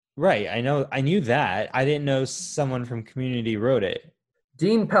Right. I knew that. I didn't know someone from Community wrote it.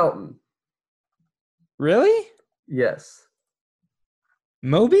 Dean Pelton. Really? Yes.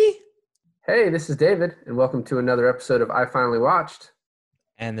 Moby? Hey, this is David, and welcome to another episode of I Finally Watched.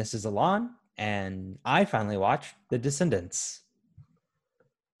 And this is Alon, and I finally watched The Descendants.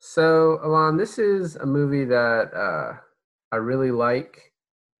 So, Alon, this is a movie that I really like,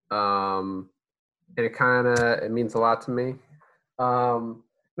 and it means a lot to me.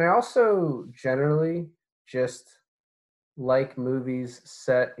 And I also generally just like movies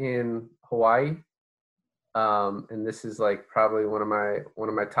set in Hawaii. And this is like probably one of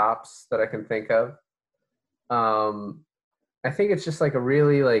my tops that I can think of. Um, I think it's just like a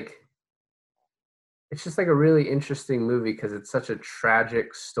really interesting movie because it's such a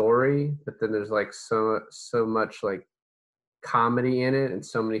tragic story, but then there's like so much like comedy in it and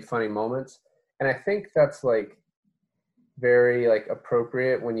so many funny moments. And I think that's like very like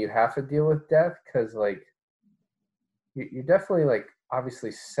appropriate when you have to deal with death because like you're definitely like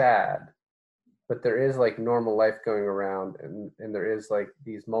obviously sad, but there is like normal life going around, and there is like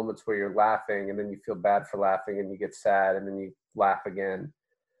these moments where you're laughing and then you feel bad for laughing and you get sad and then you laugh again.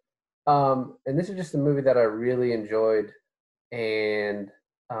 And this is just a movie that I really enjoyed, and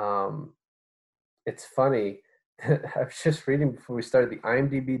um, it's funny. I was just reading before we started, the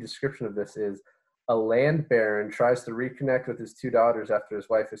IMDb description of this is a land baron tries to reconnect with his two daughters after his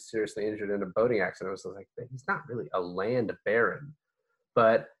wife is seriously injured in a boating accident. I was like, he's not really a land baron,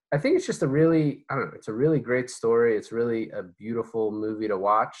 but I think it's just I don't know, it's a really great story. It's really a beautiful movie to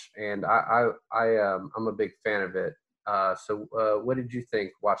watch, and I'm a big fan of it. What did you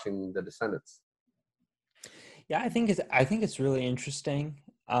think watching The Descendants? Yeah, I think it's really interesting.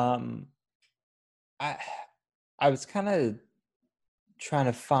 Um, I I was kind of trying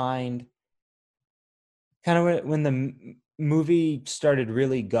to find kind of when the movie started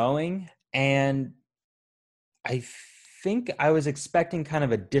really going, and I think I was expecting kind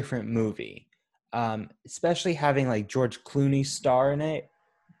of a different movie, especially having like George Clooney star in it,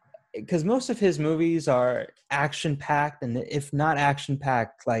 because most of his movies are action packed, and if not action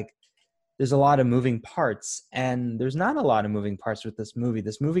packed, like there's a lot of moving parts, and there's not a lot of moving parts with this movie.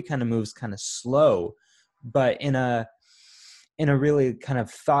 This movie kind of moves kind of slow, but in a really kind of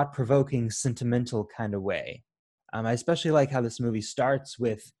thought-provoking, sentimental kind of way. I especially like how this movie starts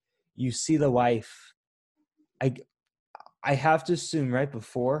with you see the wife. I I have to assume right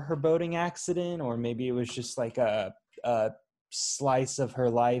before her boating accident, or maybe it was just like a slice of her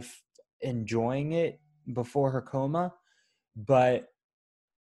life enjoying it before her coma, but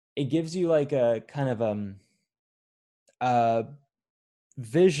it gives you like a kind of a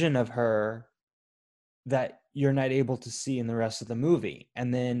vision of her that you're not able to see in the rest of the movie.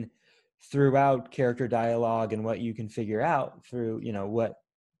 And then throughout character dialogue and what you can figure out through, what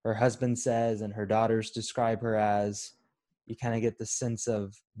her husband says and her daughters describe her as, you kind of get the sense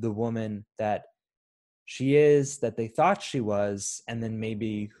of the woman that she is, that they thought she was, and then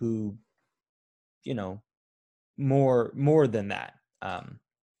maybe who, you know, more than that.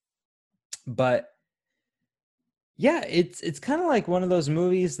 But yeah, it's kind of like one of those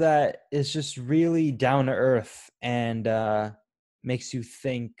movies that is just really down to earth and makes you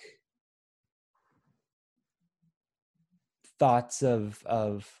think thoughts of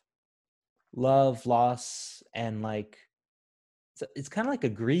love, loss, and like it's kind of like a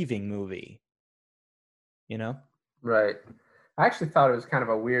grieving movie, you know? Right. I actually thought it was kind of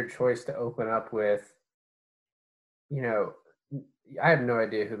a weird choice to open up with, you know, I have no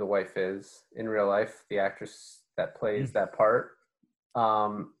idea who the wife is in real life, the actress that plays Mm, that part.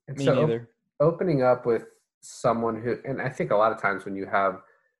 And me so neither. opening up with someone who, and I think a lot of times when you have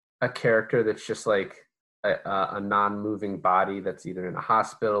a character that's just like a non-moving body that's either in a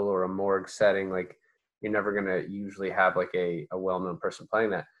hospital or a morgue setting, like you're never going to usually have like a well-known person playing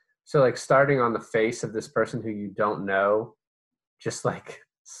that. So like starting on the face of this person who you don't know, just like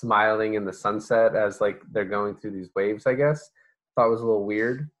smiling in the sunset as like they're going through these waves, I guess, thought was a little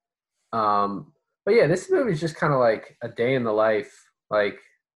weird. But yeah, this movie is just kind of like a day in the life, like,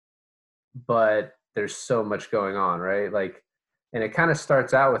 but there's so much going on, right? Like, and it kind of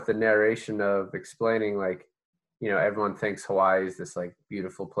starts out with the narration of explaining, like, everyone thinks Hawaii is this like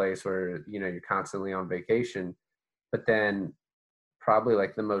beautiful place where, you're constantly on vacation, but then probably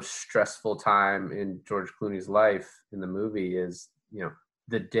like the most stressful time in George Clooney's life in the movie is,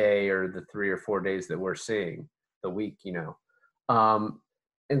 the day or the 3 or 4 days that we're seeing, the week. Um,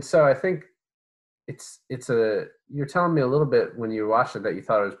 and so I think you're telling me a little bit when you watched it that you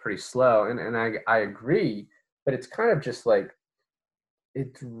thought it was pretty slow, and I agree, but it's kind of just like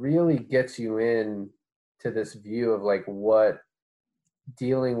it really gets you in to this view of like what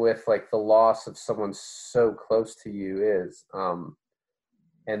dealing with like the loss of someone so close to you is,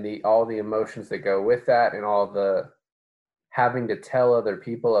 and the all the emotions that go with that, and all the having to tell other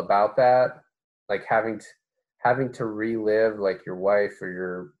people about that, like having to relive like your wife or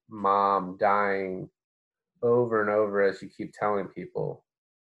your mom dying over and over as you keep telling people.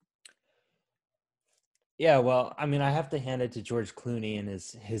 Yeah, well, I mean, I have to hand it to George Clooney and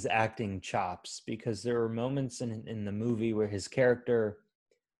his acting chops, because there were moments in the movie where his character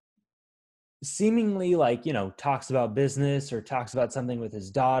seemingly, like, you know, talks about business or talks about something with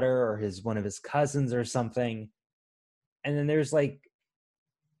his daughter or his one of his cousins or something, and then there's like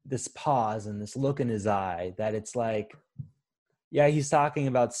this pause and this look in his eye that it's like, yeah, he's talking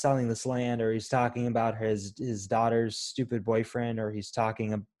about selling this land, or he's talking about his daughter's stupid boyfriend, or he's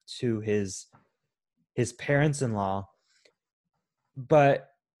talking to his parents-in-law, but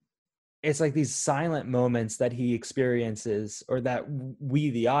it's like these silent moments that he experiences, or that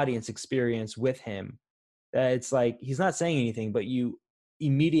we the audience experience with him, that it's like he's not saying anything, but you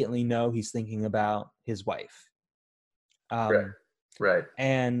immediately know he's thinking about his wife. Right. um Right.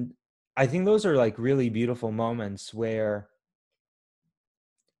 and I think those are like really beautiful moments where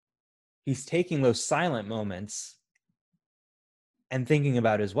he's taking those silent moments and thinking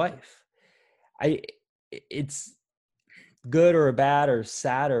about his wife. I It's good or bad or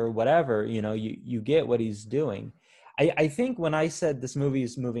sad or whatever, you know, you get what he's doing. I think when I said this movie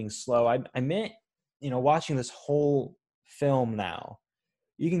is moving slow, I meant, you know, watching this whole film now,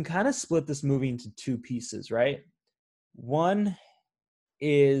 you can kind of split this movie into two pieces, right? One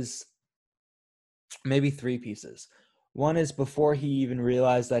is, maybe three pieces. One is before he even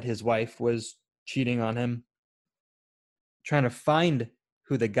realized that his wife was cheating on him, trying to find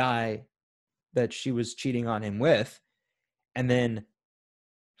who the guy that she was cheating on him with, and then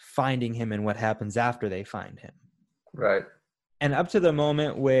finding him and what happens after they find him. Right. And up to the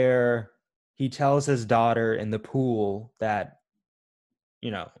moment where he tells his daughter in the pool that,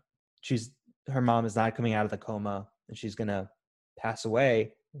 you know, her mom is not coming out of the coma and she's going to pass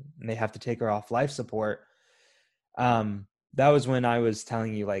away and they have to take her off life support. That was when I was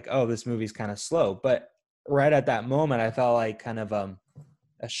telling you, like, oh, this movie's kind of slow. But right at that moment, I felt like kind of a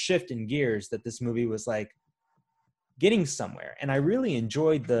shift in gears, that this movie was like getting somewhere. And I really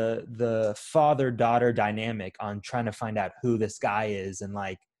enjoyed the father-daughter dynamic on trying to find out who this guy is and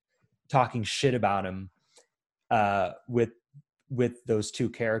like talking shit about him with those two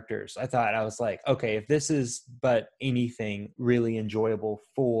characters. I was like, okay, if this is but anything really enjoyable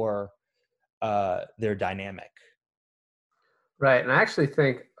for their dynamic. Right. And I actually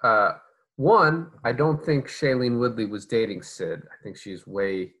think, one, I don't think Shailene Woodley was dating Sid. I think she's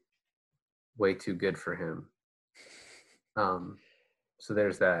way too good for him. Um, so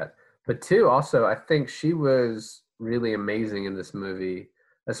there's that. But two, also, I think she was really amazing in this movie,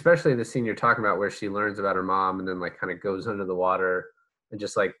 especially the scene you're talking about where she learns about her mom and then like kind of goes under the water, and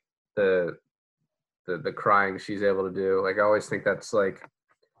just like the the crying she's able to do. Like I always think that's like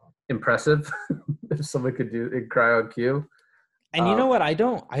impressive if someone could do it, cry on cue. And you know what? I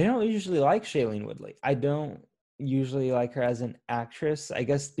don't usually like Shailene Woodley. I don't usually like her as an actress. I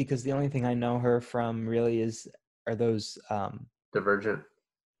guess because the only thing I know her from really are those Divergent.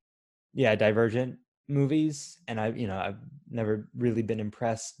 yeah, Divergent movies, and I've never really been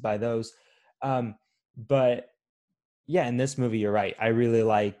impressed by those. But yeah, in this movie, you're right. I really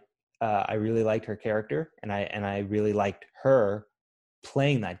liked her character, and I really liked her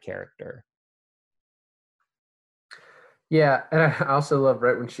playing that character. Yeah, and I also love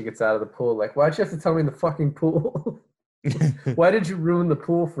right when she gets out of the pool, like, why'd you have to tell me in the fucking pool? Why did you ruin the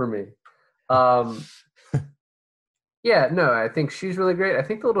pool for me? Um, yeah, no, I think she's really great. I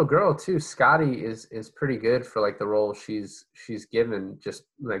think the little girl too, Scotty, is pretty good for like the role she's given. Just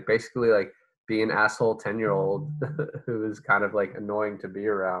like basically like be an asshole 10-year-old who is kind of like annoying to be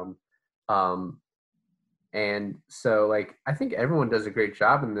around. Um, and so like I think everyone does a great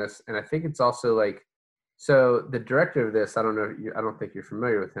job in this, and I think it's also like, so the director of this, I don't know, I don't think you're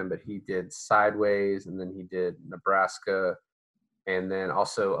familiar with him, but he did Sideways, and then he did Nebraska, and then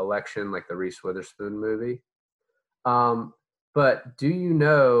also Election, like the Reese Witherspoon movie. Um, but do you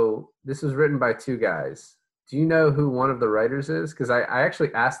know this was written by two guys? Do you know who one of the writers is? Because I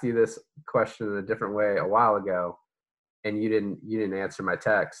actually asked you this question in a different way a while ago, and you didn't answer my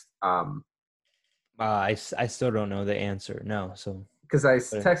text. I still don't know the answer. No, so Because I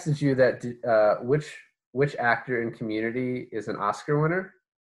but texted you that which actor in Community is an Oscar winner?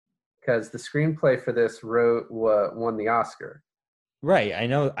 Because the screenplay for this won the Oscar. right,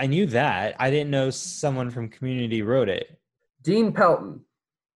 I knew that. I didn't know someone from Community wrote it. Dean Pelton.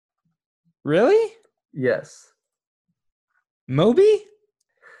 Really? Yes. Moby?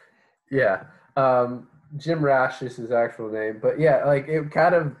 Yeah. Jim Rash is his actual name, but yeah, like it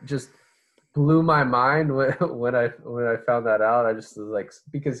kind of just blew my mind when I found that out. I just was like,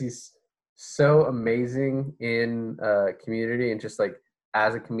 because he's so amazing in Community and just like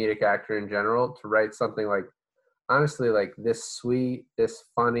as a comedic actor in general, to write something like honestly like this sweet, this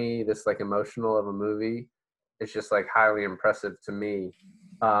funny, this like emotional of a movie is just like highly impressive to me.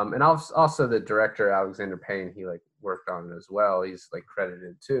 And also the director Alexander Payne, he like worked on it as well. He's like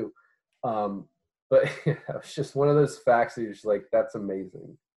credited too. Um, but yeah, it's just one of those facts that you're just like, that's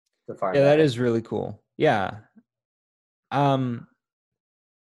amazing to Yeah, find that out. is really cool. Yeah. Um,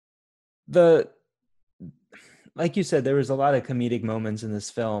 the like you said, there was a lot of comedic moments in this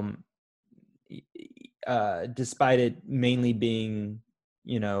film, despite it mainly being,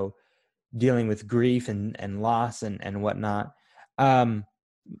 you know, dealing with grief and loss and whatnot. Um,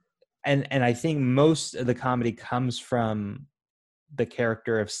 and I think most of the comedy comes from the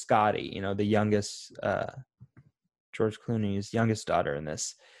character of Scotty, you know, the youngest, George Clooney's youngest daughter in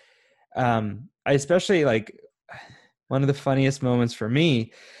this. I especially like one of the funniest moments for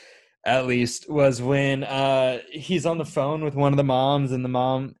me, at least, was when he's on the phone with one of the moms, and the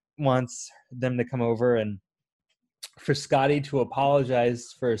mom wants them to come over and for Scotty to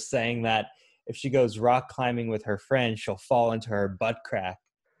apologize for saying that if she goes rock climbing with her friend, she'll fall into her butt crack.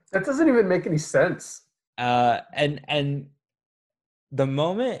 That doesn't even make any sense. And the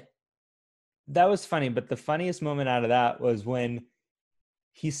moment that was funny, but the funniest moment out of that was when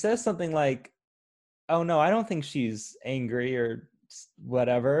he says something like, "Oh no, I don't think she's angry or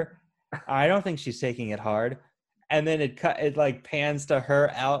whatever. I don't think she's taking it hard." And then it like pans to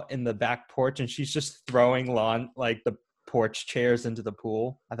her out in the back porch, and she's just throwing like the porch chairs into the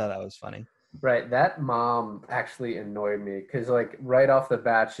pool. I thought that was funny. Right. That mom actually annoyed me because, like, right off the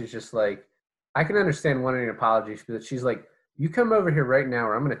bat, she's just like, I can understand wanting an apology, but she's like, you come over here right now,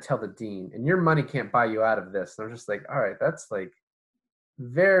 or I'm going to tell the dean, and your money can't buy you out of this. And I'm just like, all right, that's like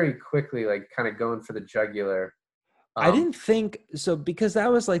very quickly, like, kind of going for the jugular. I Um, didn't think so because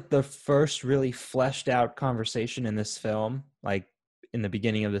that was like the first really fleshed out conversation in this film, like in the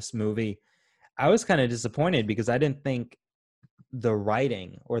beginning of this movie. I was kind of disappointed because I didn't think the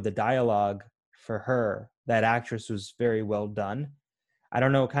writing or the dialogue for her, that actress, was very well done. I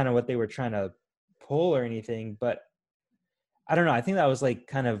don't know kind of what they were trying to pull or anything, but I don't know. I think that was like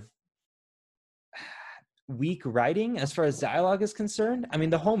kind of weak writing as far as dialogue is concerned. I mean,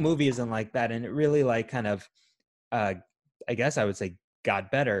 the whole movie isn't like that, and it really like kind of, uh, I guess I would say,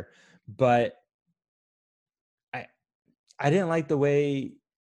 got better. But I I didn't like the way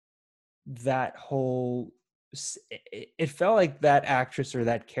that whole. It felt like that actress or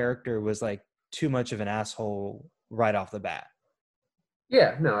that character was like too much of an asshole right off the bat.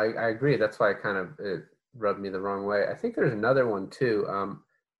 yeah, no, I agree. That's why it rubbed me the wrong way. I think there's another one too.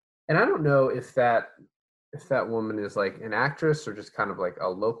 And I don't know if that woman is like an actress or just kind of like a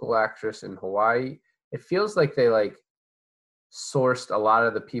local actress in Hawaii. It feels like they like sourced a lot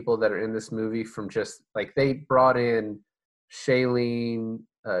of the people that are in this movie from just like they brought in Shailene,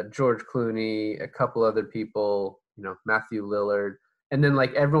 George Clooney, a couple other people, you know, Matthew Lillard, and then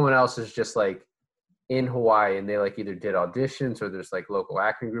like everyone else is just like in Hawaii and they like either did auditions or there's like local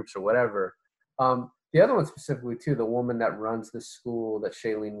acting groups or whatever. The other one specifically too, the woman that runs the school that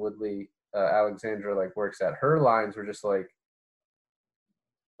Shailene Woodley Alexandra like works at, her lines were just like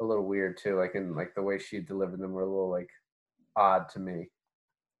a little weird too, like in like the way she delivered them were a little like odd to me.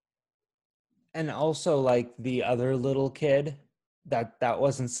 And also like the other little kid that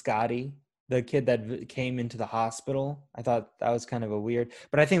wasn't Scotty, the kid that came into the hospital. I thought that was kind of a weird,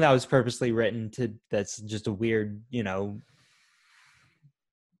 but I think that was purposely written to, that's just a weird, you know,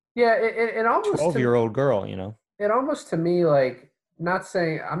 Yeah, it almost to 12-year-old girl, you know. it almost to me like not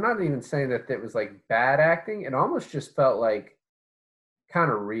saying I'm not even saying that it was like bad acting. It almost just felt like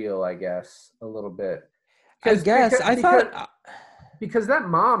kind of real, I guess, a little bit. I Because guess because I because thought because that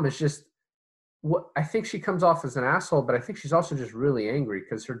mom is just what I think she comes off as an asshole, but I think she's also just really angry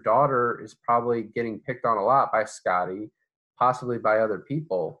because her daughter is probably getting picked on a lot by Scotty, possibly by other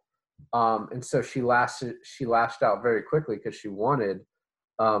people. And so she lashed out very quickly because she wanted.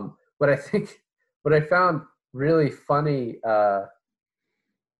 But I think what I found really funny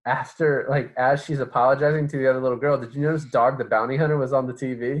after, like, as she's apologizing to the other little girl, did you notice Dog the Bounty Hunter was on the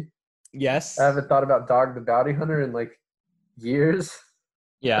TV? I yes. haven't thought about Dog the Bounty Hunter in like years.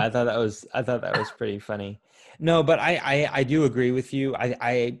 Yeah, I thought that was pretty funny. No, but I do agree with you.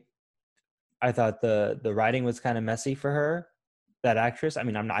 I thought the writing was kind of messy for her, that actress. I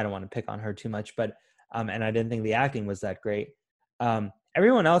mean, I don't want to pick on her too much, but and I didn't think the acting was that great.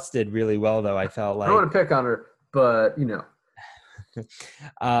 Everyone else did really well though. I felt I don't like want to pick on her, but you know,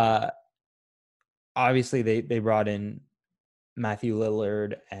 uh obviously they brought in Matthew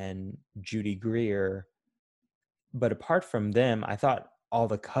Lillard and Judy Greer, but apart from them, I thought all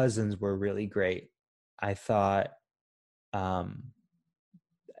the cousins were really great. I thought, um,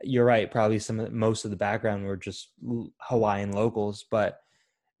 you're right, probably most of the background were just Hawaiian locals, but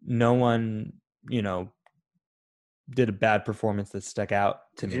no one, you know, did a bad performance that stuck out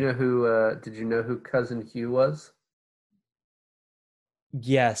to Did you me. know who? Did you know who Cousin Hugh was?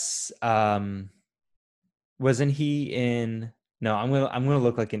 Yes, wasn't he in? No, I'm gonna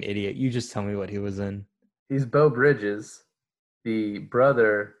look like an idiot. You just tell me what he was in. He's Beau Bridges, the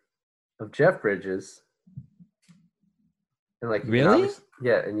brother of Jeff Bridges, and like you can Really? obviously,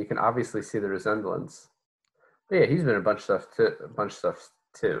 yeah, and you can obviously see the resemblance. But yeah, he's been in a bunch of stuff too. A bunch of stuff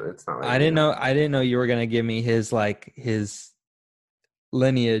too. It's not like I didn't know. I didn't know you were gonna give me his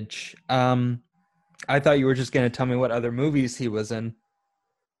lineage. I thought you were just gonna tell me what other movies he was in,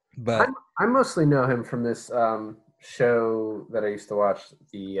 I but I mostly know him from this show that I used to watch,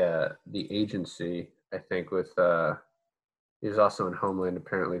 the Agency. I think with he was also in Homeland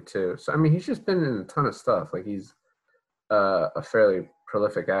apparently too. So I mean, he's just been in a ton of stuff. Like he's a fairly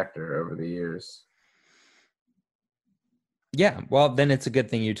prolific actor over the years. yeah. Well, then it's a good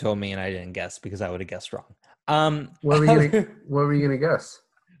thing you told me and I didn't guess because I would have guessed wrong. Um, What were you gonna What were you gonna guess?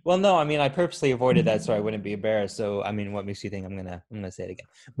 well, no, I mean, I purposely avoided that so I wouldn't be embarrassed. So, I mean, what makes you think I'm gonna say it again?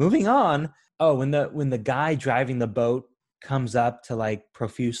 Moving on. Oh, when the guy driving the boat comes up to like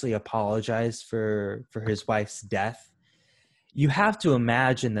profusely apologize for his wife's death, you have to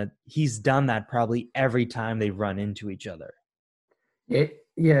imagine that he's done that probably every time they run into each other. Yeah,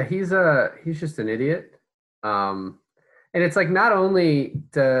 yeah, he's just an idiot. Um, and it's like not only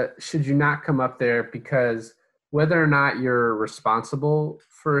should you not come up there because whether or not you're responsible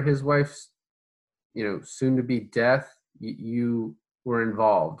for his wife's, soon to be death, you were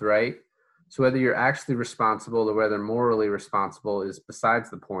involved, right? So whether you're actually responsible or whether morally responsible is besides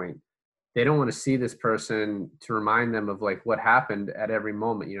the point. They don't want to see this person to remind them of like what happened at every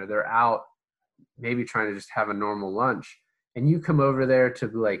moment. They're out maybe trying to just have a normal lunch, and you come over there to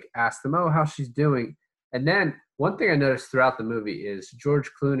like ask them, oh, how she's doing. And then one thing I noticed throughout the movie is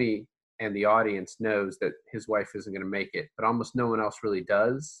George Clooney and the audience knows that his wife isn't going to make it, but almost no one else really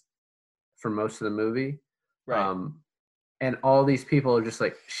does for most of the movie. Right. um, and all these people are just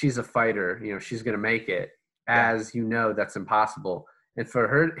like, she's a fighter, she's going to make it, Yeah. as that's impossible. And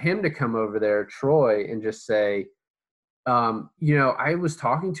for him to come over there, Troy, and just say, I was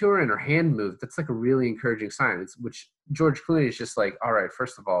talking to her and her hand moved. That's like a really encouraging sign. Which George Clooney is just like, all right,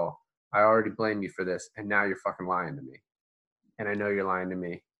 first of all, I already blame you for this, and now you're fucking lying to me, and I know you're lying to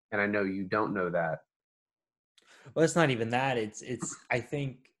me, and I know you don't know that. Well, it's not even that. I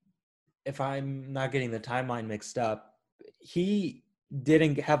think if I'm not getting the timeline mixed up, he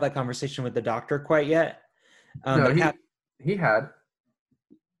didn't have that conversation with the doctor quite yet. No, It happened. he had.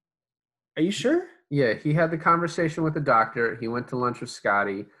 Are you sure? Yeah, he had the conversation with the doctor. He went to lunch with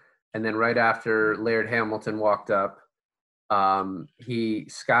Scotty, and then right after Laird Hamilton walked up,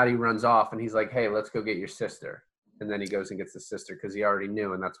 Scotty runs off, and he's like, "Hey, let's go get your sister." And then he goes and gets the sister because he already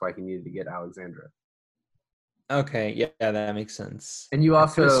knew, and that's why he needed to get Alexandra. Okay, yeah, that makes sense. And you I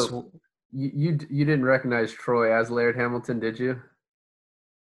could have also you didn't recognize Troy as Laird Hamilton, did you?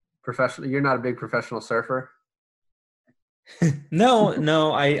 Professional, you're not a big professional surfer.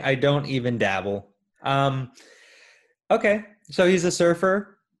 no, I don't even dabble. Um, okay, so he's a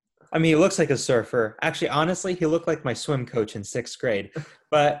surfer. I mean, he looks like a surfer. Actually, honestly, he looked like my swim coach in sixth grade.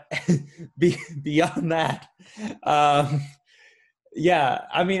 But beyond that, um, yeah,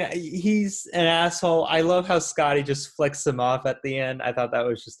 I mean, he's an asshole. I love how Scotty just flicks him off at the end. I thought that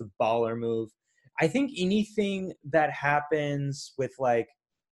was just a baller move. I think anything that happens with like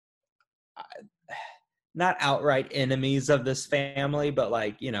not outright enemies of this family, but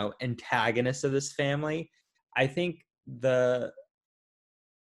like, antagonists of this family, I think the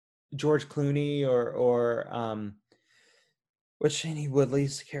George Clooney or what's Shailene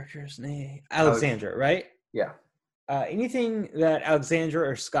Woodley's character's name? Alex, Alexandra, right? yeah. Anything that Alexandra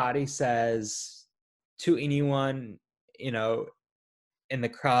or Scotty says to anyone, you know, in the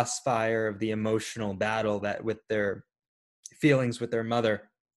crossfire of the emotional battle that with their feelings with their mother,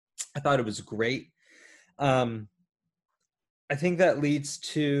 I thought it was great. Um, I think that leads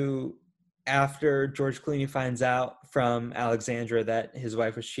to after George Clooney finds out from Alexandra that his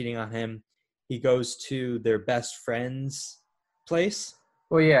wife was cheating on him, he goes to their best friend's place.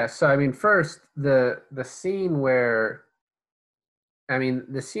 Well, yeah. So I mean, first the scene where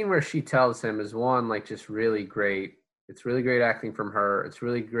the scene where she tells him is one like just really great. It's really great acting from her. It's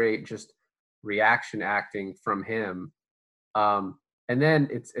really great just reaction acting from him. Um, And then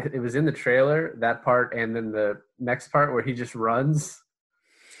it was in the trailer, that part, and then the next part where he just runs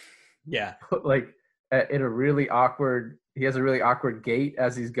Yeah. like in a really awkward. He has a really awkward gait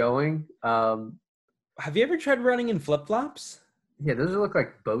as he's going. Have you ever tried running in flip flops? Yeah, those look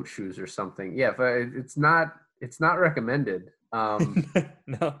like boat shoes or something. Yeah, but it's not recommended.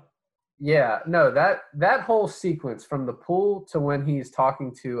 No. Yeah, no, that whole sequence from the pool to when he's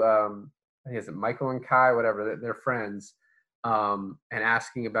talking to I think is it Michael and Kai, whatever, they're friends, and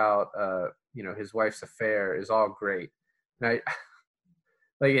asking about his wife's affair is all great. And I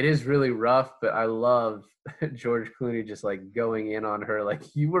like it is really rough, but I love George Clooney just like going in on her like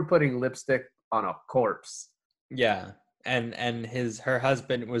you were putting lipstick on a corpse. Yeah. And her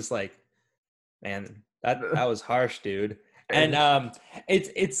husband was like, man, that was harsh, dude. And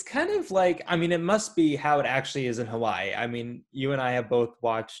it's kind of like, I mean, it must be how it actually is in Hawaii. I mean, you and I have both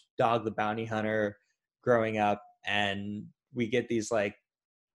watched Dog the Bounty Hunter growing up, and we get these like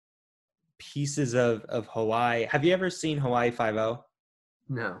pieces of Hawaii. Have you ever seen Hawaii Five-0?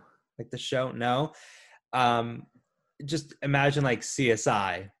 No. Like the show? No. Um, just imagine like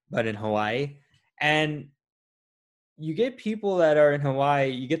CSI, but in Hawaii. And you get people that are in Hawaii,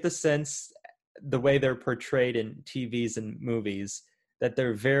 you get the sense, the way they're portrayed in TVs and movies, that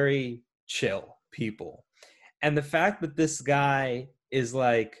they're very chill people. And the fact that this guy is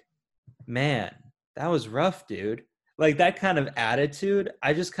like, man, that was rough, dude. Like that kind of attitude,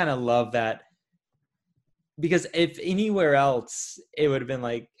 I just kind of love that. Because if anywhere else, it would have been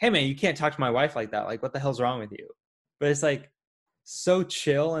like, hey, man, you can't talk to my wife like that. Like, what the hell's wrong with you? But it's like so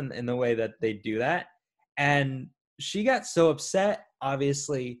chill in the way that they do that. And she got so upset,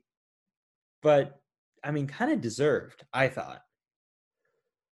 obviously, but I mean, kind of deserved, I thought.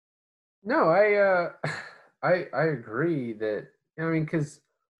 No, I agree that I mean because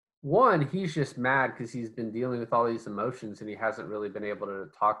one he's just mad because he's been dealing with all these emotions and he hasn't really been able to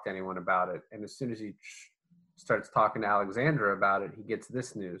talk to anyone about it. And as soon as he starts talking to Alexandra about it, he gets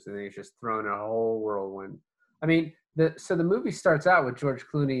this news and then he's just thrown in a whole whirlwind. I mean, the movie starts out with George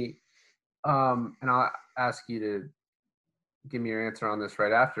Clooney, and I'll ask you to give me your answer on this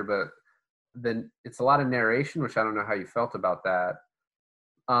right after, but then it's a lot of narration, which I don't know how you felt about that.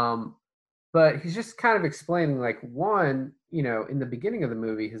 Um, but he's just kind of explaining like one, in the beginning of the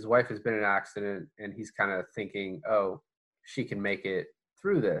movie his wife has been in an accident and he's kind of thinking, oh, she can make it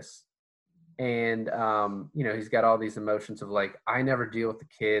through this. And he's got all these emotions of like, I never deal with the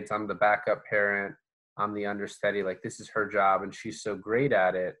kids, I'm the backup parent, I'm the understudy, like this is her job and she's so great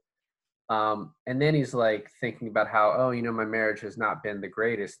at it. And then he's like thinking about how, oh, my marriage has not been the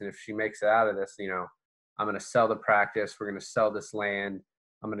greatest, and if she makes it out of this, I'm going to sell the practice, we're going to sell this land,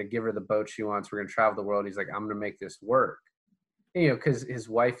 I'm going to give her the boat she wants, we're going to travel the world. He's like, I'm going to make this work. And, because his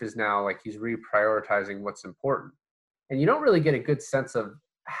wife is now like, he's reprioritizing what's important. And you don't really get a good sense of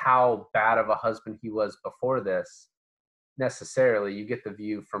how bad of a husband he was before this necessarily. You get the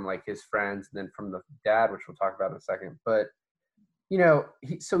view from like his friends and then from the dad, which we'll talk about in a second. But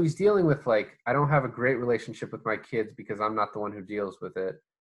so he's dealing with like, I don't have a great relationship with my kids because I'm not the one who deals with it.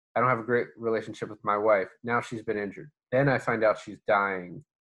 I don't have a great relationship with my wife. Now she's been injured. Then I find out she's dying.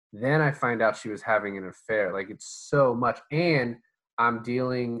 Then I find out she was having an affair. Like it's so much. And I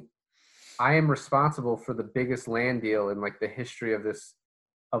am responsible for the biggest land deal in like the history of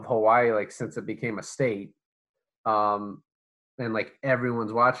Hawaii, like since it became a state. And like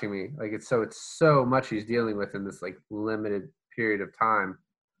everyone's watching me. Like it's so much he's dealing with in this like limited period of time.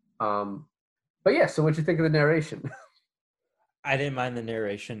 But yeah, so what'd you think of the narration? I didn't mind the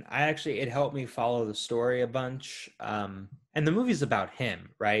narration. It helped me follow the story a bunch. And the movie's about him,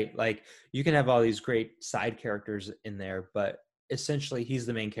 right? Like you can have all these great side characters in there, but essentially he's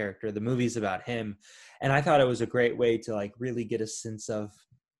the main character. The movie's about him. And I thought it was a great way to like really get a sense of,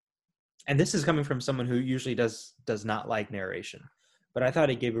 and this is coming from someone who usually does not like narration, but I thought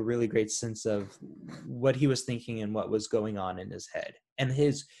it gave a really great sense of what he was thinking and what was going on in his head, and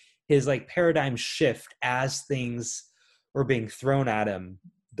his like paradigm shift as things were being thrown at him,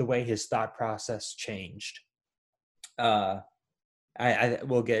 the way his thought process changed. I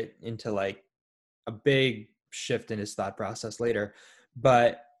will get into like a big shift in his thought process later,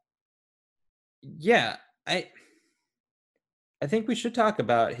 but yeah, I think we should talk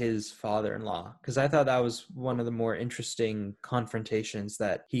about his father-in-law, because I thought that was one of the more interesting confrontations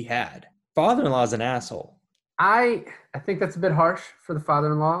that he had. Father-in-law is an asshole. I think that's a bit harsh for the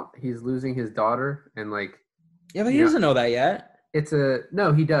father-in-law. He's losing his daughter, and like, Yeah, but he doesn't know that yet.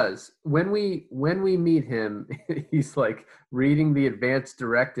 No, he does. When we meet him, he's like reading the advance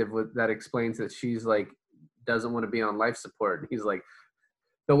directive that explains that she's like doesn't want to be on life support. And he's like,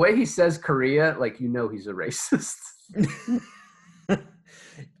 the way he says Korea, like he's a racist.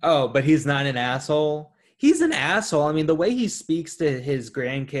 Oh, but he's not an asshole. He's an asshole. I mean, the way he speaks to his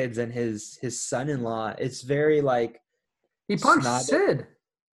grandkids and his son-in-law, it's very like He punched snotty. Sid.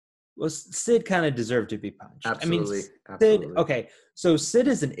 Well, Sid kind of deserved to be punched. I mean, Absolutely, Sid. absolutely. Okay, so Sid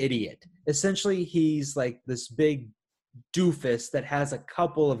is an idiot. Essentially, he's like this big doofus that has a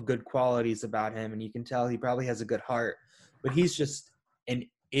couple of good qualities about him, and you can tell he probably has a good heart, but he's just an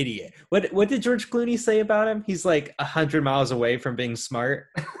idiot. What did George Clooney say about him? He's like 100 miles away from being smart.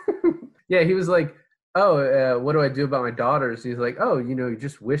 Yeah, he was like, "Oh, what do I do about my daughters?" He's like, "Oh, you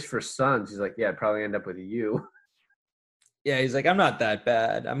just wish for sons." He's like, "Yeah, I'd probably end up with you." Yeah, he's like, I'm not that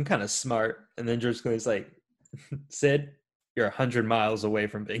bad. I'm kind of smart. And then George Clooney's like, Sid, you're 100 miles away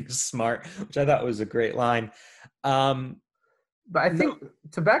from being smart, which I thought was a great line. Um, But I no, think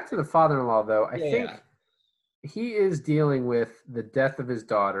to back to the father-in-law though, I yeah, yeah, think he is dealing with the death of his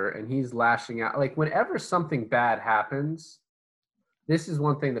daughter and he's lashing out. Like whenever something bad happens, this is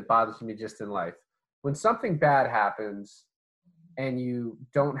one thing that bothers me just in life. When something bad happens and you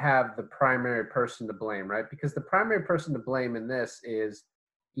don't have the primary person to blame, right? Because the primary person to blame in this is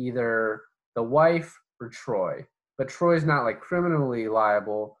either the wife or Troy. But Troy's not like criminally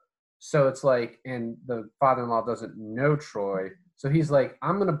liable. So it's like, and the father in law doesn't know Troy. So he's like,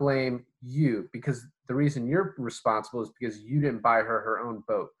 I'm going to blame you because the reason you're responsible is because you didn't buy her own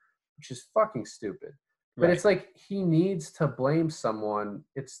boat, which is fucking stupid. But right. it's like he needs to blame someone.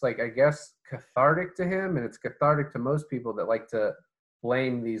 It's like, I guess, cathartic to him, and it's cathartic to most people that like to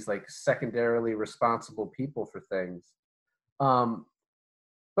blame these like secondarily responsible people for things. Um,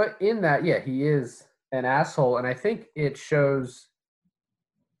 but in that, yeah, he is an asshole, and I think it shows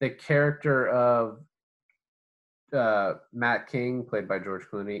the character of Matt King, played by George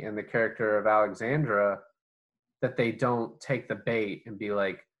Clooney, and the character of Alexandra that they don't take the bait and be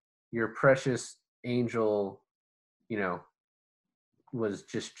like, "Your precious angel, you know, was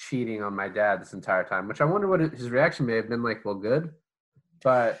just cheating on my dad this entire time." Which I wonder what his reaction may have been like. Well, good,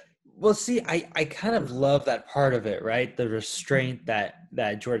 but Well, see, I kind of love that part of it, right? The restraint that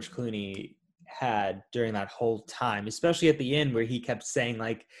George Clooney had during that whole time, especially at the end where he kept saying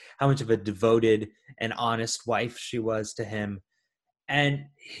like how much of a devoted and honest wife she was to him. And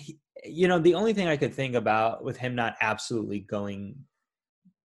the only thing I could think about with him not absolutely going,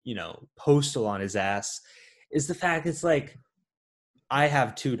 postal on his ass is the fact it's like I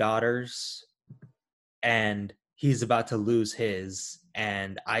have two daughters and he's about to lose his,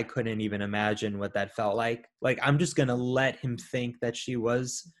 and I couldn't even imagine what that felt like I'm just gonna let him think that she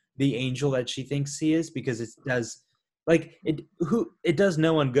was the angel that she thinks he is, because it does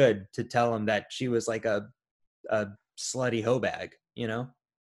no one good to tell him that she was like a slutty hoe bag.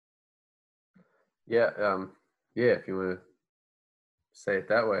 yeah, yeah, if you want to say it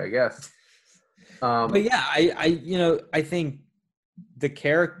that way, I guess. But Um, yeah, I think the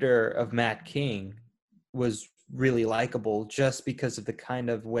character of Matt King was really likable just because of the kind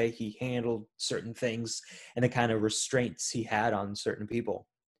of way he handled certain things and the kind of restraints he had on certain people.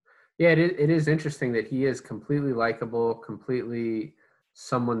 yeah, it is interesting that he is completely likable, completely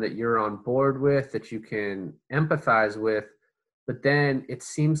someone that you're on board with, that you can empathize with. But then it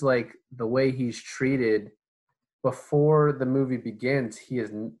seems like the way he's treated before the movie begins, he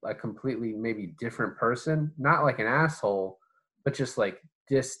is a completely maybe different person, not like an asshole, but just like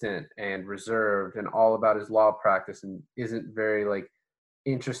distant and reserved and all about his law practice and isn't very like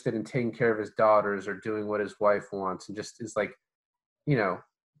interested in taking care of his daughters or doing what his wife wants and just is like, you know,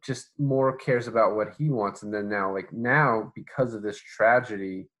 just more cares about what he wants. And then now because of this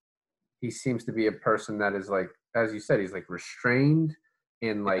tragedy, he seems to be a person that is like, as you said, he's like restrained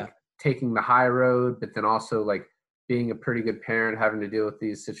and Yeah. like taking the high road, but then also like being a pretty good parent, having to deal with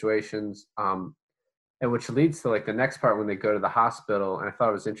these situations. And which leads to like the next part when they go to the hospital. And I thought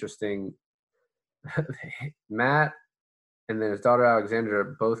it was interesting. Matt and then his daughter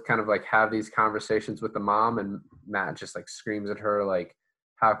Alexandra both kind of like have these conversations with the mom, and Matt just like screams at her like,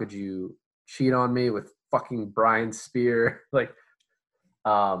 "How could you cheat on me with fucking Brian Spear?" like,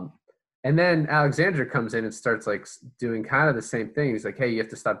 um, and then Alexandra comes in and starts like doing kind of the same thing. He's like, "Hey, you have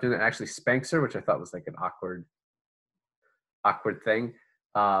to stop doing that." Actually, spanks her, which I thought was like an awkward thing.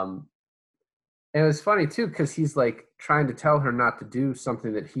 Um, and it was funny too because he's like trying to tell her not to do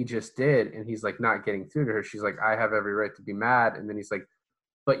something that he just did, and he's like not getting through to her. She's like, "I have every right to be mad," and then he's like,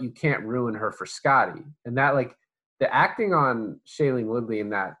 "But you can't ruin her for Scotty." And that like the acting on Shailene Woodley in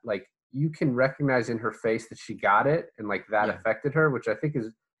that like you can recognize in her face that she got it and like that Yeah. affected her, which I think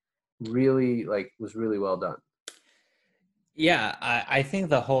is really like was really well done. Yeah, I think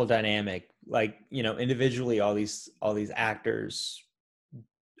the whole dynamic, like, individually all these actors,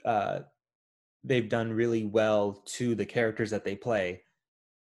 uh they've done really well to the characters that they play.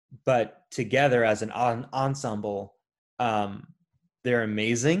 but together as an ensemble, um, they're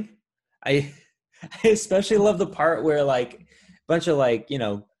amazing. I I especially love the part where like a bunch of like,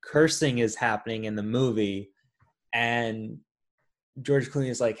 cursing is happening in the movie, and George Clooney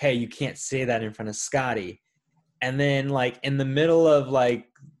is like, "Hey, you can't say that in front of Scotty." And then like in the middle of like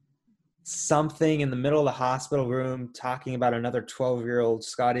something in the middle of the hospital room talking about another 12-year-old,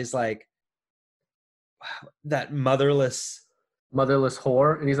 Scotty's like, that Motherless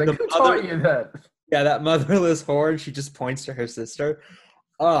whore, and he's like, the "Who mother taught you that?" yeah, that motherless whore, and she just points to her sister.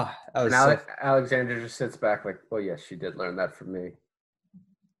 Oh, that And was so Alexander just sits back like, "Well, yes, she did learn that from me."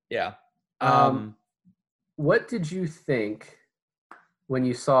 yeah. Um, um what did you think when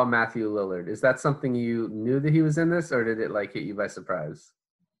you saw Matthew Lillard? Is that something you knew that he was in this, or did it like hit you by surprise?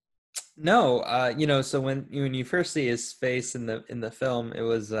 no, so when you first see his face in the film, it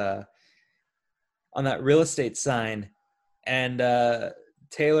was on that real estate sign, and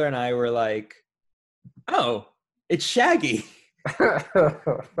Taylor and I were like, oh, it's Shaggy.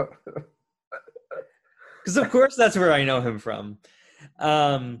 Because of course that's where I know him from.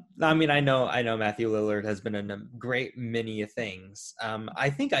 I mean, I know Matthew Lillard has been in a great many things. I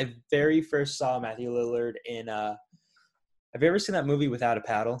think I very first saw Matthew Lillard in have you ever seen that movie Without a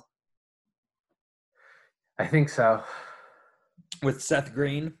Paddle I think so. with Seth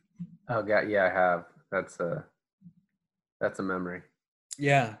Green? Oh god, yeah, I have. That's a memory.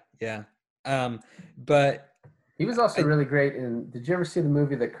 Yeah, yeah. But He was also I really great in. Did you ever see the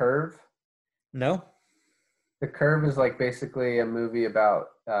movie The Curve? no. The Curve is like basically a movie about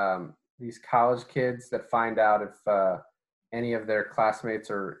these college kids that find out if any of their classmates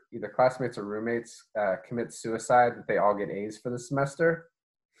or either classmates or roommates commit suicide, that they all get A's for the semester.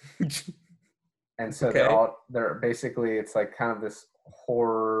 And so Okay. they're basically, it's like kind of this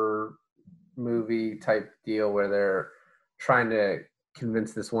horror movie type deal where they're trying to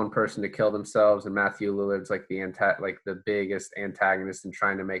convince this one person to kill themselves, and Matthew Lillard's like the biggest antagonist in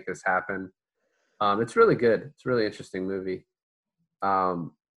trying to make this happen. It's really good. It's a really interesting movie.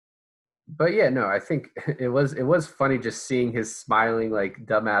 Um, but yeah, no, I think it was funny just seeing his smiling like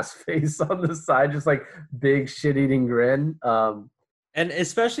dumbass face on the side, just like big shit eating grin. And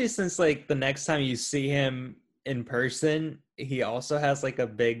especially since like the next time you see him in person, he also has like a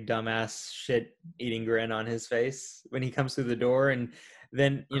big dumbass shit eating grin on his face when he comes through the door. And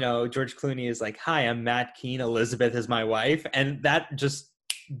then, George Clooney is like, "Hi, I'm Matt Keane. Elizabeth is my wife." And that just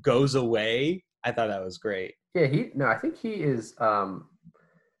goes away. I thought that was great. Yeah, I think he is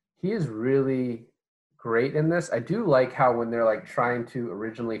really great in this. I do like how when they're like trying to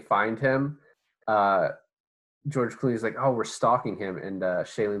originally find him, uh, George Clooney's like, "Oh, we're stalking him," and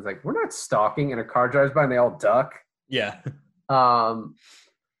Shailene's like, "We're not stalking." And a car drives by, and they all duck. Yeah. Um,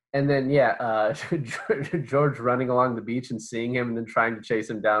 and then yeah, George running along the beach and seeing him, and then trying to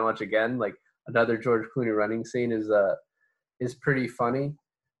chase him down once again, like another George Clooney running scene is pretty funny.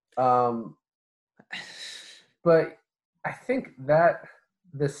 Um, but I think that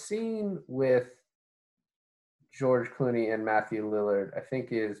the scene with George Clooney and Matthew Lillard, I think,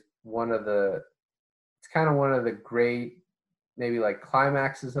 is it's kind of one of the great, maybe like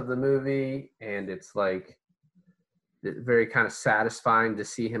climaxes of the movie, and it's like very kind of satisfying to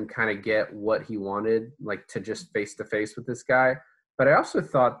see him kind of get what he wanted, like to just face to face with this guy. But I also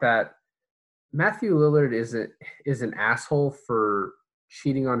thought that Matthew Lillard is an asshole for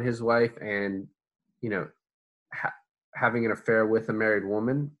cheating on his wife and, you know, having an affair with a married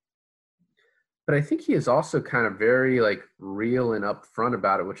woman. But I think he is also kind of very like real and upfront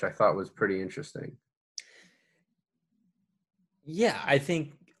about it, which I thought was pretty interesting. Yeah, I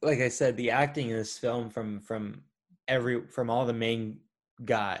think, like I said, the acting in this film from all the main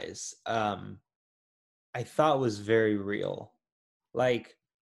guys, I thought was very real. Like,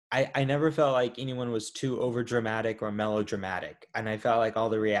 I never felt like anyone was too over dramatic or melodramatic, and I felt like all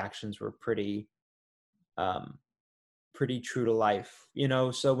the reactions were um, pretty true to life.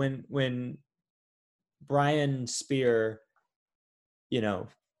 So when Brian Spear, you know,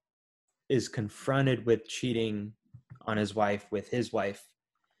 is confronted with cheating on his wife with his wife,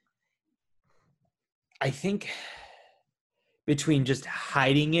 I think between just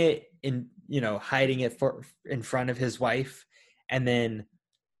hiding it for in front of his wife, and then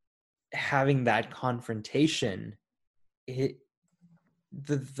having that confrontation, it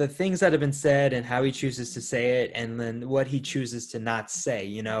the things that have been said and how he chooses to say it, and then what he chooses to not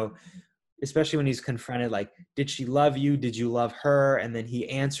say, especially when he's confronted, like, did she love you, did you love her? And then he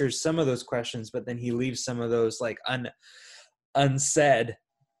answers some of those questions, but then he leaves some of those like unsaid,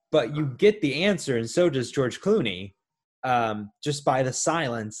 but you get the answer, and so does George Clooney, just by the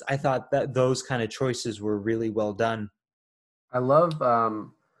silence. I thought that those kind of choices were really well done. I love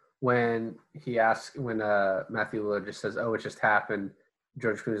when he asks, when Matthew Lillard just says, "Oh, it just happened,"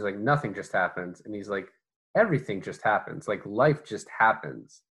 George Clooney's like, "Nothing just happens," and he's like, "Everything just happens. Like life just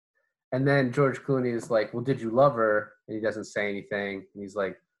happens." And then George Clooney is like, "Well, did you love her?" And he doesn't say anything. And he's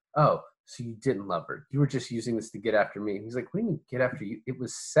like, "Oh, so you didn't love her? You were just using this to get after me." And he's like, "What do you mean get after you? It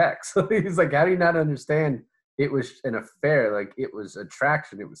was sex." He's like, "How do you not understand? It was an affair. Like it was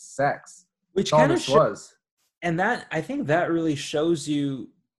attraction. It was sex. Which That's all kind of this was." and that I think that really shows you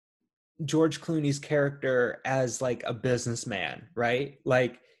George Clooney's character as like a businessman, right?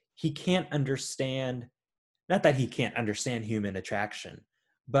 Like he can't understand, not that he can't understand human attraction,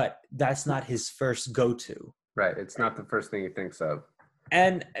 but that's not his first go-to. Right. It's not the first thing he thinks of.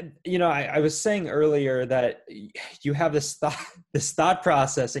 And you know, I was saying earlier that you have this thought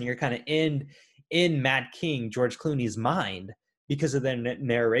process, and you're kind of in Matt King, George Clooney's mind because of the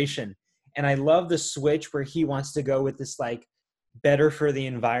narration. And I love the switch where he wants to go with this like better for the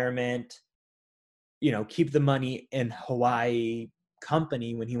environment, you know, keep the money in Hawaii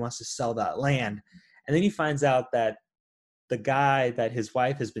company when he wants to sell that land. And then he finds out that the guy that his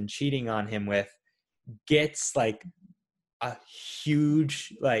wife has been cheating on him with gets like a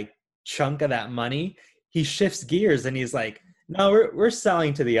huge like chunk of that money. He shifts gears and he's like, no, we're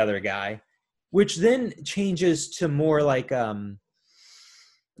selling to the other guy, which then changes to more like a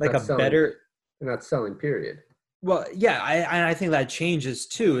better. They're not selling, period. Well, yeah, I think that changes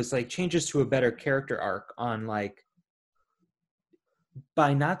too. It's like changes to a better character arc on like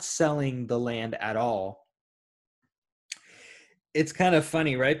by not selling the land at all. It's kind of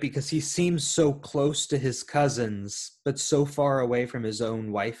funny, right? Because he seems so close to his cousins, but so far away from his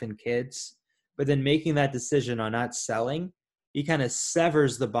own wife and kids. But then making that decision on not selling, he kind of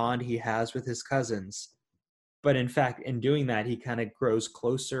severs the bond he has with his cousins. But in fact, in doing that, he kind of grows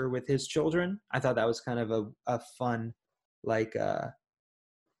closer with his children. I thought that was kind of a fun, like,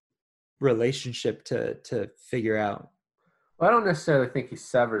 relationship to figure out. Well, I don't necessarily think he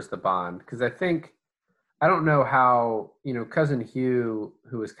severs the bond because I don't know how, cousin Hugh,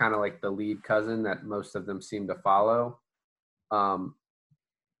 who is kind of like the lead cousin that most of them seem to follow,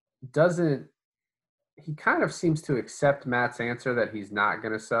 doesn't, he kind of seems to accept Matt's answer that he's not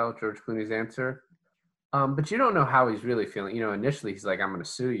going to sell, George Clooney's answer. But you don't know how he's really feeling. Initially he's like, "I'm going to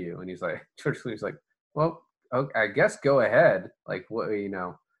sue you." And he's like, George Clooney's like, "Well, okay, I guess go ahead." Like, what.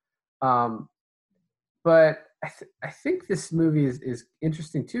 But I think this movie is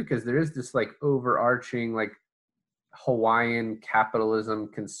interesting too, because there is this like overarching like Hawaiian capitalism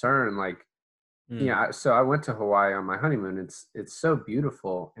concern. Like, so I went to Hawaii on my honeymoon. It's so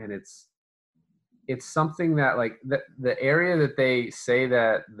beautiful, and it's something that like the area that they say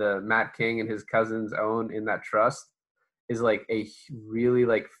that the Matt King and his cousins own in that trust is like a really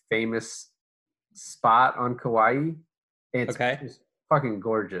like famous spot on Kauai. It's just fucking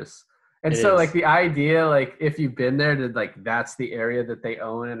gorgeous. And so like the idea, like if you've been there to like, that's the area that they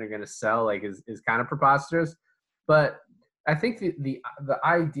own and are going to sell, like is kind of preposterous. But I think the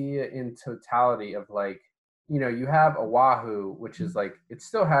idea in totality of like, you have Oahu, which is like, it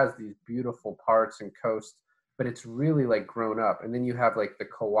still has these beautiful parts and coast, but it's really like grown up. And then you have like the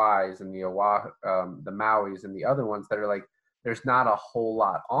Kauais and the Oahu, the Mauis and the other ones that are like, there's not a whole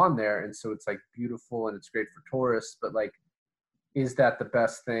lot on there. And so it's like beautiful and it's great for tourists, but like, is that the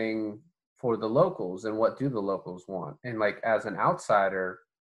best thing for the locals? And what do the locals want? And like, as an outsider,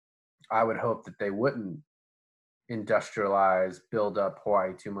 I would hope that they wouldn't industrialize, build up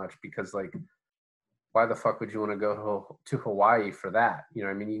Hawaii too much, because like, why the fuck would you want to go to Hawaii for that? You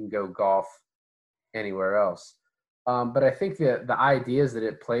can go golf anywhere else. But I think that the ideas that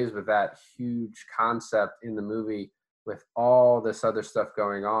it plays with that huge concept in the movie with all this other stuff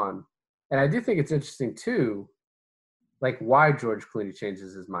going on. And I do think it's interesting too, like why George Clooney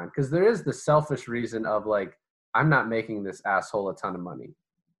changes his mind. Because there is the selfish reason of like, I'm not making this asshole a ton of money.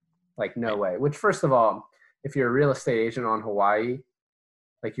 Like, no way. Which, first of all, if you're a real estate agent on Hawaii,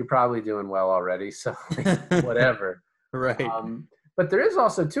 like you're probably doing well already, so like, whatever. Right. But there is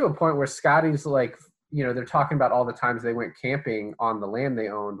also too a point where Scotty's like, they're talking about all the times they went camping on the land they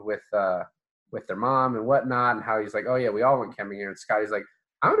owned with their mom and whatnot, and how he's like, "Oh yeah, we all went camping here." And Scotty's like,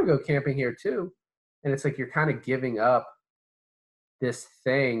 "I'm gonna go camping here too." And it's like you're kind of giving up this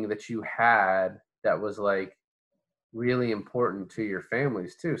thing that you had that was like really important to your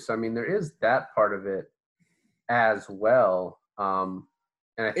families too. So I mean, there is that part of it as well.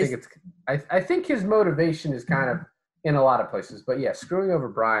 And I think I think his motivation is kind of in a lot of places, but yeah, screwing over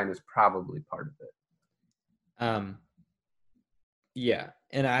Brian is probably part of it. Yeah.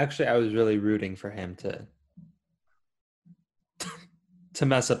 And I was really rooting for him to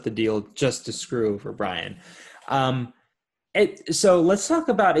mess up the deal just to screw over Brian. So let's talk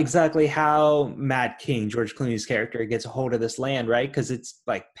about exactly how Matt King, George Clooney's character, gets a hold of this land, right? Because it's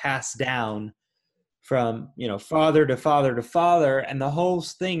like passed down from, father to father to father, and the whole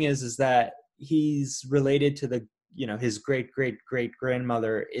thing is that he's related to the, his great great great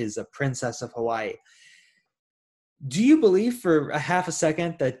grandmother is a princess of Hawaii. Do you believe for a half a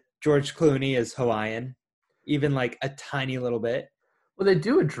second that George Clooney is Hawaiian, even like a tiny little bit? Well, they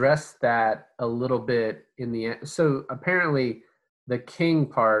do address that a little bit in the end. So apparently, the King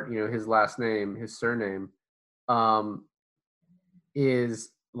part, his last name, his surname, um, is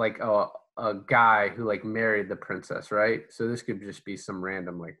like a guy who like married the princess, right? So this could just be some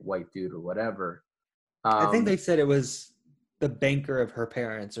random like white dude or whatever. I think Um, they said it was the banker of her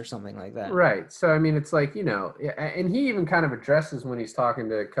parents or something like that. right. So I mean, it's like and he even kind of addresses when he's talking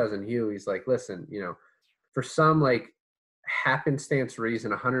to cousin Hugh. He's like, listen, for some like happenstance reason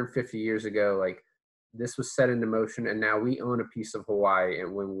 150 years ago, like this was set into motion and now we own a piece of Hawaii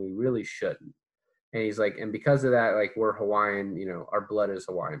and when we really shouldn't. And he's like, and because of that, like we're Hawaiian, our blood is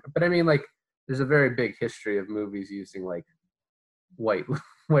Hawaiian. But I mean, like, there's a very big history of movies using like white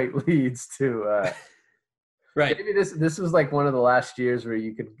white leads to Right. maybe this was like one of the last years where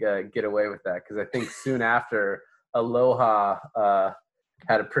you could get away with that, because I think soon after Aloha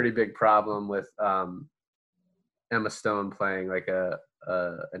had a pretty big problem with Emma Stone playing like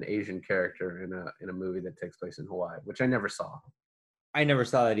an Asian character in a movie that takes place in Hawaii, which I never saw. I never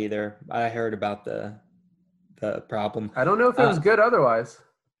saw that either. I heard about the problem. I don't know if it was good otherwise.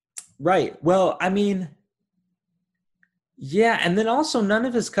 Right. Well, I mean, yeah, and then also none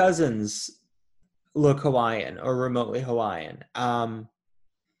of his cousins look Hawaiian or remotely Hawaiian. I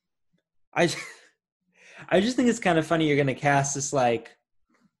I just think it's kind of funny you're going to cast this like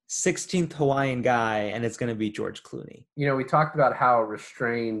 16th Hawaiian guy and it's going to be George Clooney. We talked about how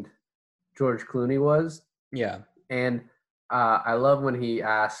restrained George Clooney was. Yeah. And I love when he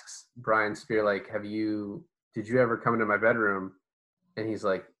asks Brian Spear, like, did you ever come into my bedroom? And he's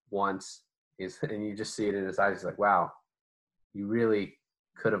like, once. And you just see it in his eyes. He's like, wow, you really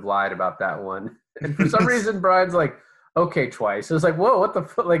could have lied about that one. And for some reason, Brian's like, okay, twice. So it's like, whoa, what the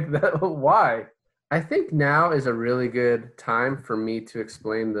fuck? Like, why? I think now is a really good time for me to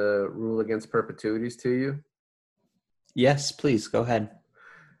explain the rule against perpetuities to you. Yes, please go ahead.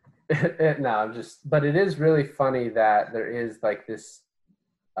 No, but it is really funny that there is like this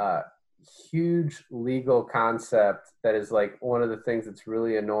huge legal concept that is like one of the things that's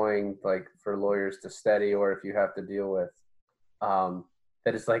really annoying, like for lawyers to study, or if you have to deal with,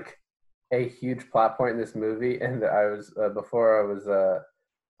 that is like a huge plot point in this movie. And I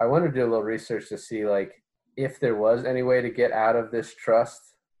wanted to do a little research to see like if there was any way to get out of this trust.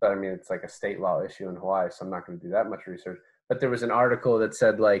 But I mean, it's like a state law issue in Hawaii, so I'm not going to do that much research. But there was an article that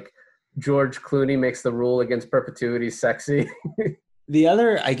said like George Clooney makes the rule against perpetuity sexy. The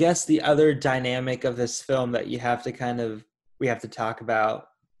other dynamic of this film that we have to talk about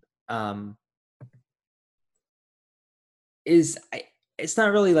is it's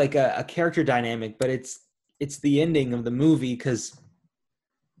not really like a character dynamic, but it's the ending of the movie, because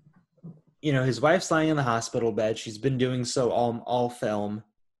his wife's lying in the hospital bed. She's been doing so all film,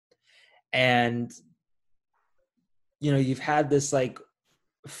 and you've had this like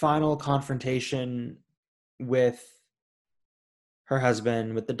final confrontation with her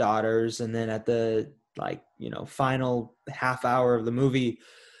husband, with the daughters, and then at the final half hour of the movie,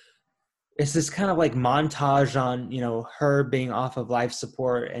 it's this kind of like montage on her being off of life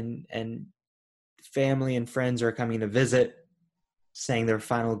support, and family and friends are coming to visit, saying their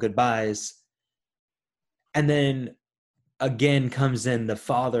final goodbyes, and then again comes in the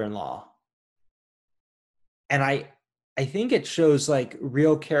father-in-law, and I think it shows like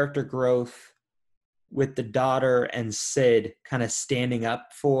real character growth with the daughter and Sid kind of standing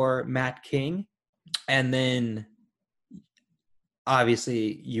up for Matt King. And then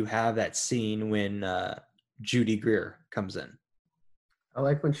obviously you have that scene when Judy Greer comes in. I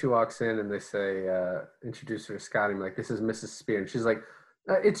like when she walks in and they say, introduce her to Scotty. I'm like, this is Mrs. Spear. And she's like,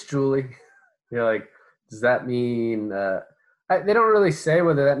 it's Julie. You're like, does that mean, they don't really say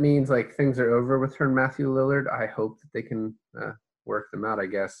whether that means like things are over with her and Matthew Lillard. I hope that they can work them out, I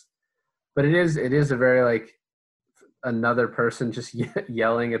guess. But it is a very like another person just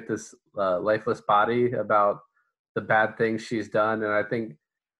yelling at this lifeless body about the bad things she's done. And I think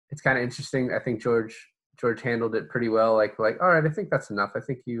it's kind of interesting. I think George handled it pretty well. Like, all right, I think that's enough. I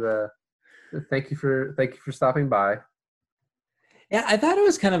think you, thank you for stopping by. Yeah, I thought it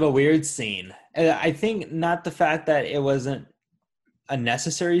was kind of a weird scene. I think not the fact that it wasn't a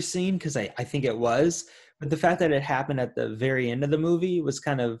necessary scene, because I think it was, but the fact that it happened at the very end of the movie was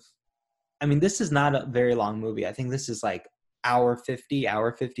kind of, I mean, this is not a very long movie. I think this is like hour 50,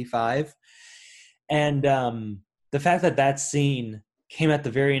 hour 55. And the fact that that scene came at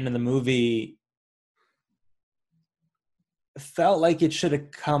the very end of the movie felt like it should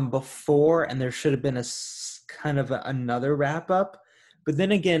have come before, and there should have been kind of another wrap up. But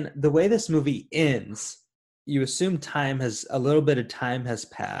then again, the way this movie ends, you assume a little bit of time has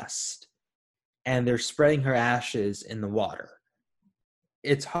passed, and they're spreading her ashes in the water.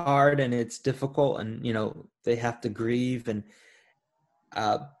 It's hard and it's difficult, and they have to grieve, and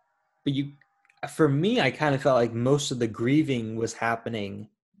but for me, I kind of felt like most of the grieving was happening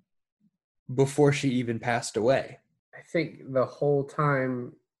before she even passed away. I think the whole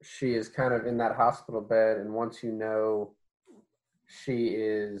time she is kind of in that hospital bed, and once she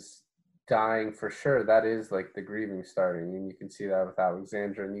is dying for sure, that is like the grieving starting. And you can see that with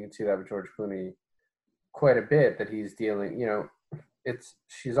Alexandra, and you can see that with George Clooney quite a bit, that he's dealing,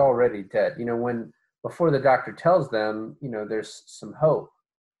 she's already dead. When before the doctor tells them, there's some hope,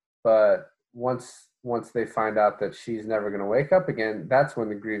 but once they find out that she's never going to wake up again, that's when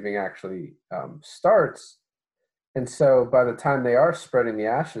the grieving actually starts. And so by the time they are spreading the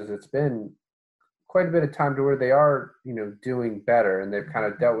ashes, it's been quite a bit of time to where they are, doing better, and they've kind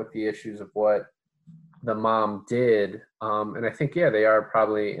of dealt with the issues of what the mom did. And I think, they are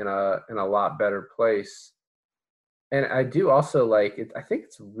probably in a lot better place. And I do also like it. I think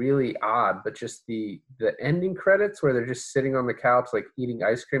it's really odd, but just the ending credits where they're just sitting on the couch, like eating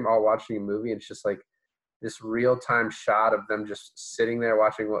ice cream, all watching a movie. And it's just like this real time shot of them just sitting there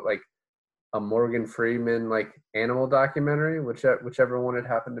watching what, like, a Morgan Freeman like animal documentary, whichever one it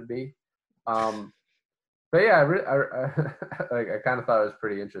happened to be. But yeah, I kind of thought it was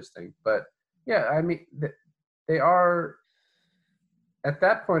pretty interesting. But yeah, I mean, they are at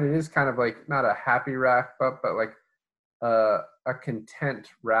that point. It is kind of like not a happy wrap up, but like a content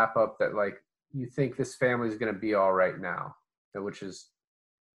wrap up that, like, you think this family is going to be all right now, which is,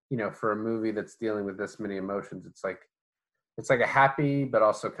 for a movie that's dealing with this many emotions, it's like a happy but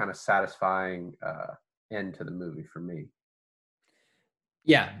also kind of satisfying end to the movie for me.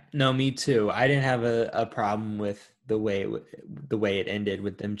 Yeah, no, me too. I didn't have a problem with the way it ended,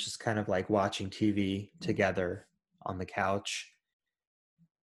 with them just kind of like watching TV together on the couch.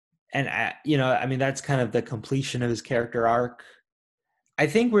 And I mean, that's kind of the completion of his character arc. I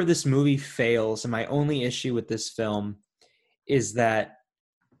think where this movie fails, and my only issue with this film, is that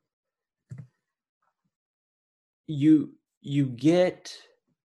you get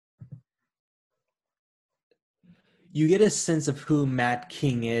a sense of who Matt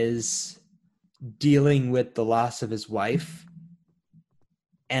King is dealing with the loss of his wife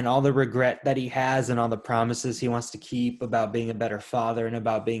and all the regret that he has and all the promises he wants to keep about being a better father and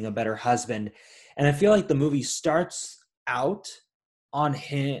about being a better husband. And I feel like the movie starts out on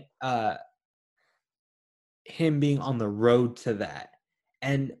him being on the road to that.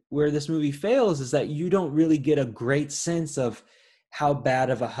 And where this movie fails is that you don't really get a great sense of how bad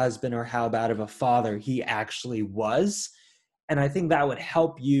of a husband or how bad of a father he actually was. And I think that would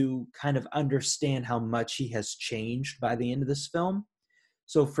help you kind of understand how much he has changed by the end of this film.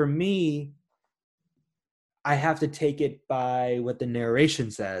 So for me, I have to take it by what the narration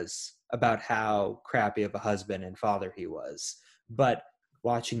says about how crappy of a husband and father he was. But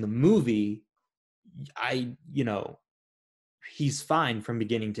watching the movie, he's fine from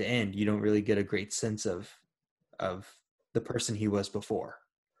beginning to end. You don't really get a great sense of the person he was before.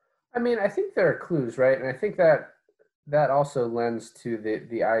 I mean, I think there are clues, right? And I think that also lends to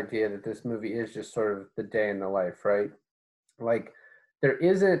the idea that this movie is just sort of the day in the life, right? Like, there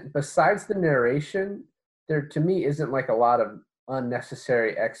isn't, besides the narration, there to me isn't like a lot of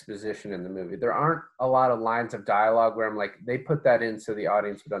unnecessary exposition in the movie. There aren't a lot of lines of dialogue where I'm like, they put that in so the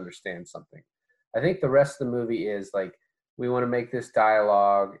audience would understand something. I think the rest of the movie is like, we want to make this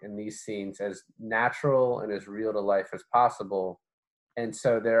dialogue and these scenes as natural and as real to life as possible. And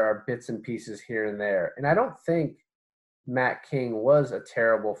so there are bits and pieces here and there. And I don't think Matt King was a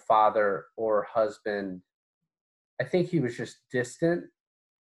terrible father or husband. I think he was just distant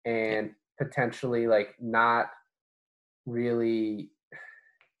and potentially like not really,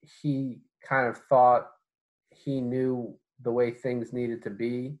 he kind of thought he knew the way things needed to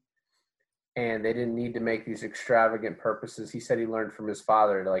be, and they didn't need to make these extravagant purposes. He said he learned from his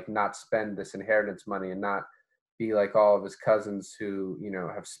father to like not spend this inheritance money and not be like all of his cousins who,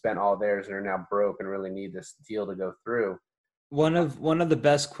 have spent all theirs and are now broke and really need this deal to go through. One of the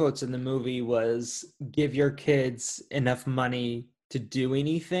best quotes in the movie was, "Give your kids enough money to do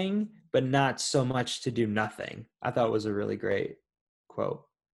anything, but not so much to do nothing." I thought it was a really great quote.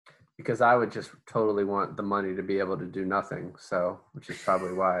 Because I would just totally want the money to be able to do nothing. So, which is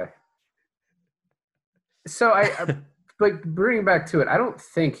probably why. So but bringing back to it, I don't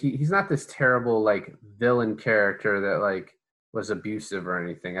think he's not this terrible like villain character that like was abusive or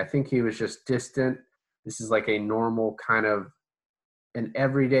anything. I think he was just distant. This is like a normal kind of an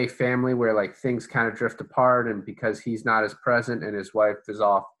everyday family where like things kind of drift apart, and because he's not as present and his wife is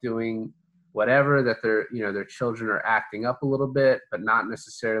off doing whatever, that their children are acting up a little bit, but not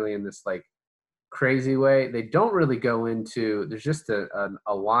necessarily in this like crazy way. They don't really go into, there's just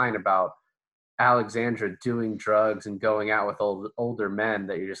a line about Alexandra doing drugs and going out with older men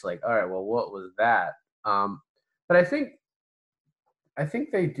that you're just like, all right, well, what was that? But I think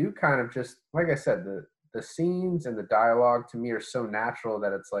they do kind of just, like I said, the scenes and the dialogue to me are so natural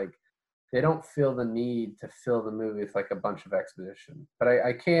that it's like they don't feel the need to fill the movie with like a bunch of exposition. But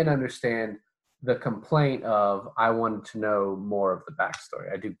I can understand the complaint of I wanted to know more of the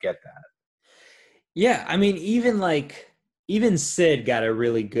backstory. I do get that. Yeah, I mean, even Sid got a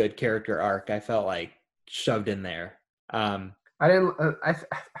really good character arc. I felt like shoved in there. I didn't. I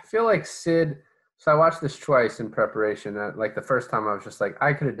feel like Sid. So I watched this twice in preparation. Like the first time, I was just like,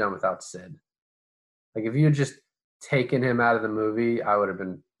 I could have done without Sid. Like if you had just taken him out of the movie, I would have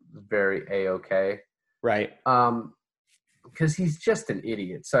been very a-okay. Right. Because he's just an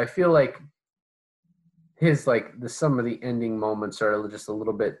idiot. So I feel like his like some of the ending moments are just a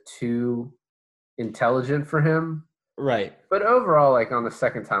little bit too intelligent for him. Right. But overall, like on the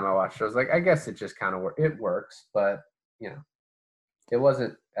second time I watched it, I was like, I guess it just kind of it works, but it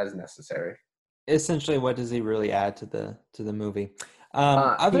wasn't as necessary. Essentially, what does he really add to the movie?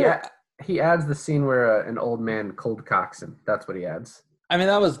 He adds the scene where an old man cold cocks him. That's what he adds. I mean,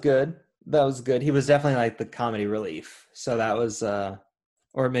 that was good. That was good. He was definitely like the comedy relief. So that was,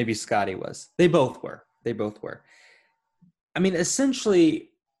 or maybe Scotty was. They both were. They both were. I mean, essentially,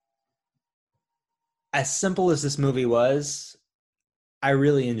 as simple as this movie was, I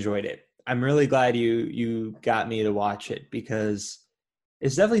really enjoyed it. I'm really glad you got me to watch it because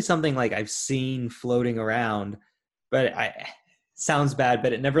it's definitely something like I've seen floating around, but sounds bad,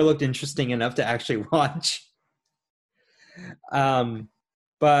 but it never looked interesting enough to actually watch. But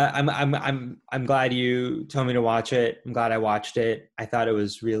I'm glad you told me to watch it. I'm glad I watched it. I thought it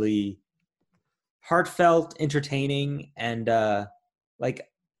was really heartfelt, entertaining, and like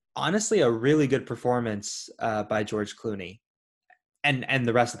honestly a really good performance by George Clooney and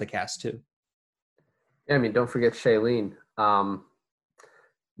the rest of the cast too. Yeah, I mean, don't forget Shailene.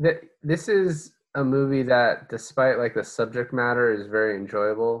 This is a movie that, despite like the subject matter, is very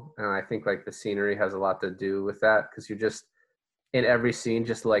enjoyable, and I think like the scenery has a lot to do with that because you're just in every scene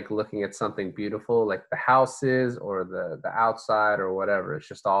just like looking at something beautiful, like the houses or the outside or whatever. It's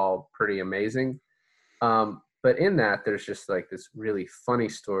just all pretty amazing. But in that, there's just like this really funny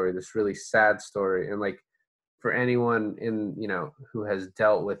story, this really sad story, and like for anyone who has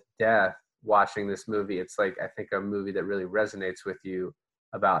dealt with death watching this movie, it's like I think a movie that really resonates with you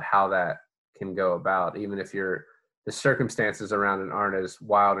about how that can go about, even if the circumstances around it aren't as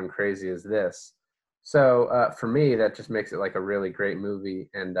wild and crazy as this. So for me, that just makes it like a really great movie,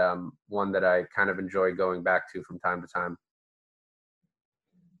 and one that I kind of enjoy going back to from time to time.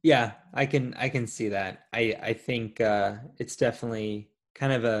 Yeah, I can see that. I think it's definitely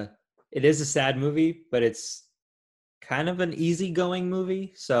kind of it is a sad movie, but it's kind of an easygoing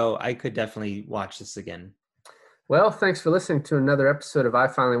movie. So I could definitely watch this again. Well, thanks for listening to another episode of I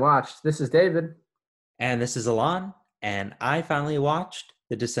Finally Watched. This is David. And this is Alon, and I finally watched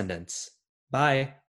The Descendants. Bye.